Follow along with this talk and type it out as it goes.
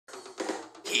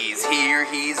He's here,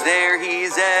 he's there,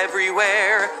 he's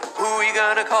everywhere. Who are you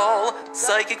gonna call?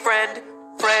 Psychic friend,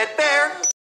 Fred Bear.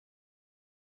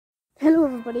 Hello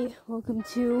everybody, welcome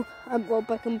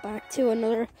back to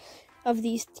another of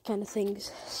these kind of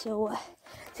things. So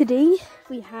today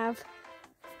we have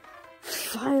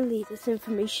finally this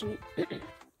information.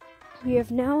 We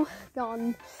have now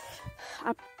gotten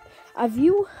a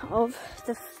view of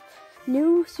the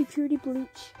new security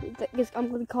bleach. I'm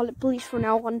going to call it bleach for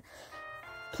now on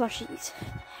Plushies,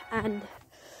 and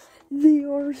they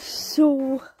are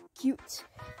so cute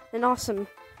and awesome.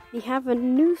 They have a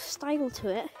new style to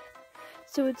it,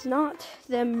 so it's not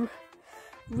them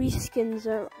reskins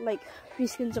or like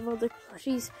reskins of other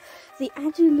plushies. They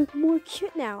actually look more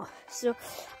cute now, so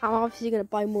I'm obviously gonna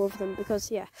buy more of them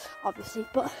because yeah, obviously.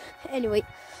 But anyway,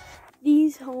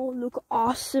 these all look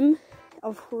awesome,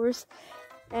 of course,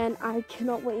 and I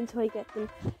cannot wait until I get them.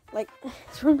 Like,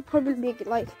 it's going to probably make it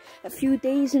like a few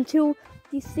days until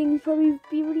these things probably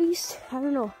be released. I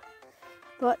don't know,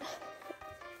 but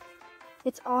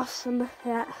it's awesome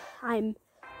that I'm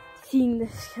seeing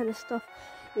this kind of stuff.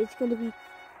 It's going to be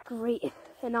great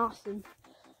and awesome.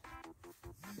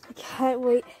 I can't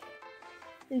wait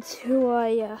until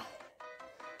I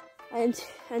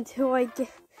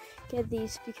get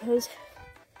these, because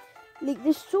like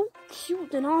they're so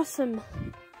cute and awesome.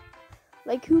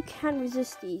 Like, who can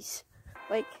resist these?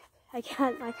 Like, I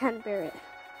can't bear it.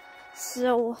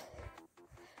 So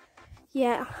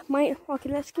yeah, okay,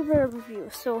 let's give it a review.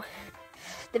 So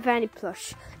the Vanny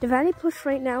plush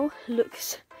right now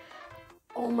looks,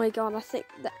 oh my god, I think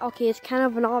that, okay, it's kind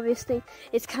of an obvious thing.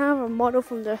 It's kind of a model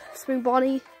from the Spring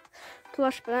Bonnie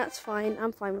plush, but that's fine.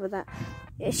 I'm fine with that.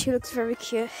 Yeah, she looks very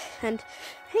cute, and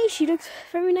hey, she looks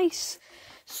very nice.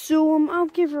 So I'll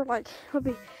give her like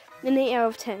probably an 8 out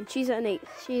of 10. She's an 8.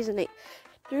 She's an 8.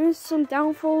 There's some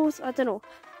downfalls. I don't know.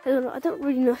 I don't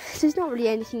really know. There's not really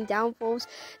anything downfalls.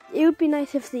 It would be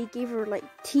nice if they gave her like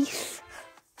teeth,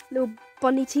 little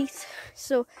bunny teeth,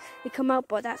 so they come out.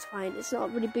 But that's fine. It's not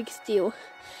a really big deal.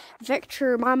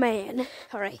 Vector, my man.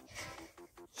 All right,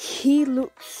 he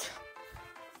looks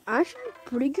actually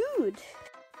pretty good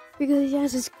because he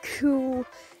has his cool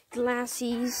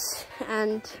glasses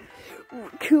and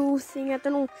cool thing. I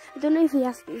don't know if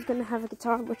he's gonna have a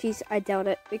guitar, which I doubt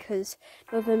it, because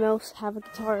none of them else have a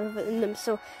guitar in them,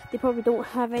 so they probably don't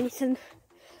have anything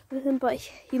with him. But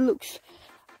he looks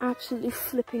absolutely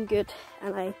flipping good,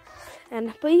 but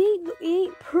he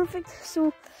ain't perfect,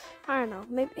 so I don't know.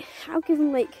 Maybe I'll give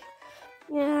him like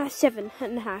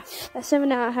 7.5, a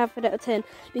 7.5 out of 10,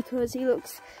 because he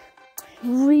looks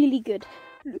really good.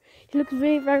 He looks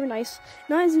very, very nice.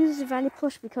 Not as good as Vanny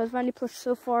plush, because Vanny plush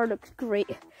so far looks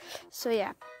great. So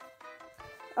yeah.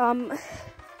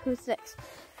 Who's next?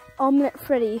 Omelette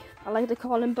Freddy, I like to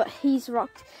call him, but he's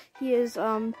rocked. He is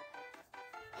Glam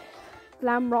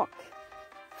Rock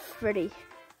Freddy.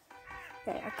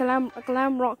 Okay, a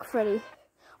glam rock Freddy,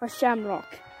 or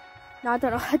Shamrock. No, I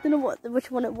don't know which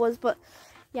one it was, but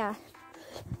yeah.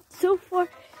 So far,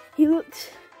 he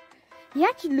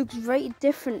actually looks very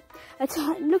different.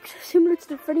 It looks similar to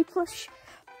the Freddy plush,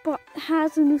 but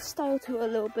has a new style to it a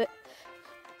little bit.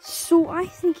 So I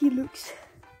think he looks,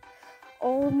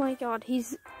 oh my god, he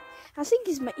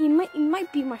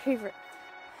might be my favorite.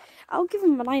 I'll give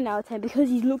him a 9 out of 10 because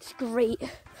he looks great.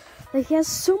 Like, he has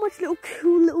so much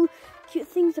cute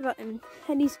things about him,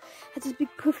 and he has his big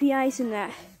puffy eyes in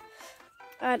that.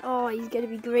 And oh, he's gonna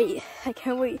be great. I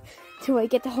can't wait till I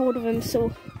get the hold of him.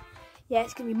 So yeah,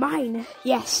 it's gonna be mine.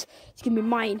 Yes, it's gonna be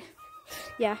mine.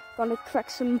 Yeah, gonna crack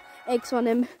some eggs on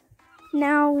him.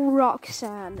 Now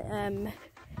Roxanne,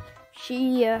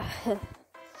 she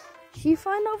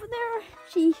fine over there.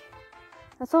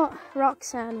 I thought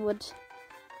Roxanne would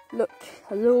look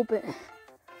a little bit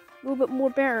more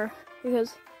better,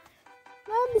 because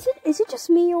is it just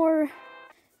me, or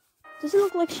does it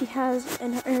look like she has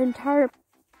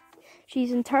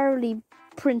she's entirely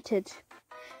printed?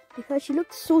 Because she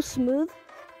looks so smooth.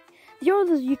 The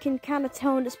others you can kind of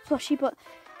tell in this plushie, but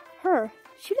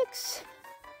she looks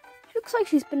like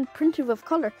she's been printed with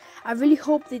color. I really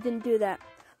hope they didn't do that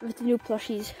with the new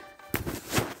plushies,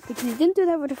 because they didn't do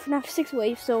that with the FNAF 6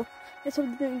 wave. So let's hope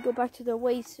they didn't go back to their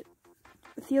ways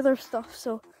with the other stuff.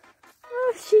 So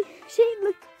she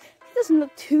doesn't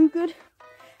look too good.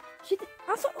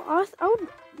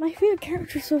 My favorite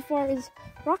character so far is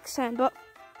Roxanne, but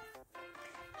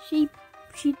she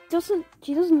doesn't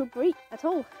look great at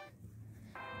all.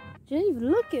 She doesn't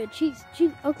even look good. She's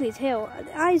ugly as hell.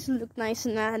 The eyes look nice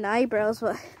and that, and the eyebrows,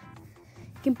 but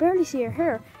you can barely see her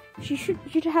hair. She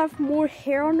should have more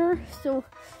hair on her, so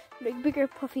like bigger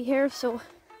puffy hair. So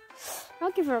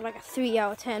I'll give her like a 3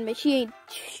 out of 10, but she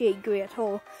ain't great at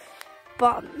all.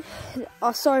 But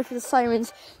oh, sorry for the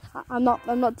sirens. I'm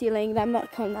not dealing. I'm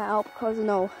not cutting that out because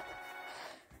no.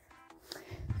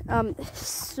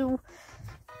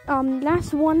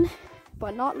 Last one,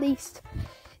 but not least,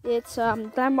 it's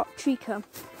Landmark Chica.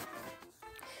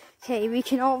 Okay, we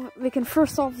can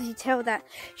first obviously tell that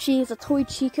she is a toy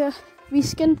Chica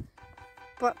reskin,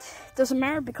 but it doesn't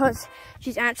matter because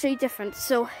she's actually different.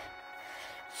 So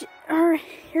her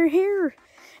hair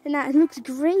and that, it looks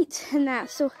great and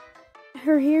that. So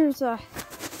her hair is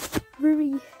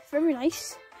very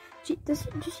nice. Does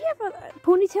she have a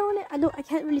ponytail in it? I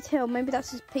can't really tell. Maybe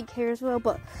that's just pink hair as well.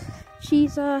 But she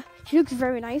looks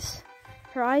very nice.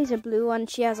 Her eyes are blue and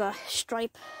she has a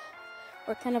stripe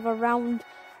or kind of a round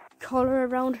color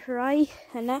around her eye,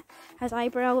 and that has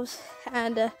eyebrows,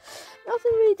 and nothing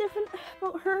really different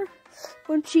about her.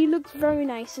 But she looks very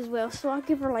nice as well. So I'll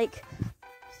give her like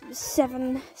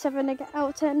 7 out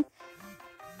of 10.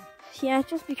 Yeah,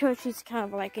 just because she's kind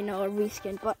of like, you know, a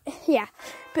reskin. But yeah,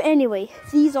 but anyway,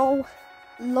 these all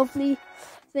lovely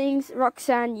things.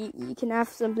 Roxanne, you can have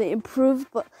something improved,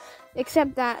 but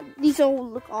except that these all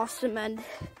look awesome, and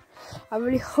I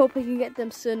really hope I can get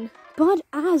them soon. But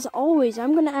as always,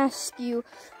 I'm gonna ask you,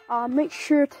 make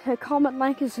sure to comment,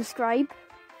 like, and subscribe,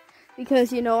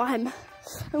 because you know I'm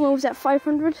almost at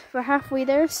 500. We're halfway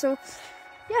there, so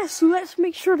yeah. So let's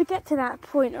make sure to get to that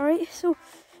point. All right. So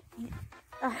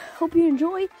I hope you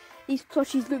enjoy. These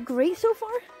plushies look great so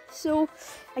far, so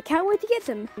I can't wait to get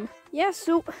them. Yeah,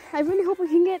 so I really hope I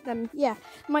can get them. Yeah,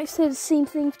 I might say the same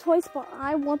thing twice, but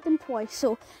I want them twice.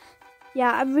 So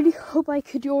yeah, I really hope I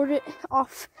could order it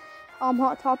off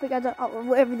Hot Topic. I don't know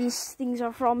wherever these things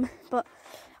are from, but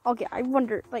okay, I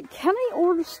wonder, like, can I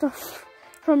order stuff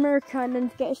from America and then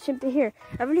get it shipped to here?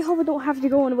 I really hope I don't have to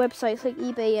go on websites like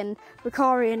eBay and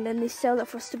Mercari and then they sell it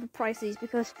for stupid prices,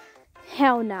 because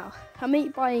hell no. I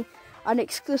might buy an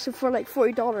exclusive for like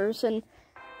 $40 and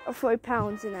or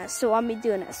 £40 and that, so I'm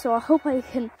doing it. So I hope I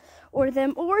can order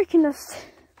them, or I can just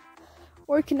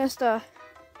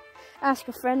ask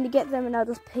a friend to get them and I'll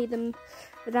just pay them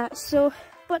for that. So,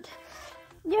 but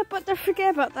yeah, but don't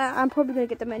forget about that. I'm probably gonna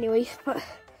get them anyways. But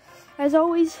as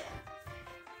always,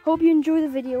 hope you enjoy the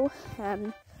video.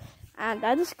 And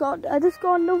I just got a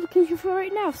notification for it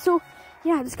right now. So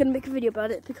yeah, I'm just gonna make a video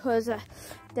about it because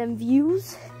them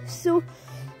views. So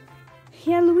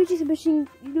yeah, Luigi's Missing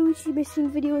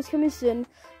video is coming soon.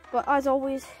 But as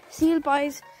always, see you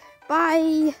guys.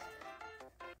 Bye.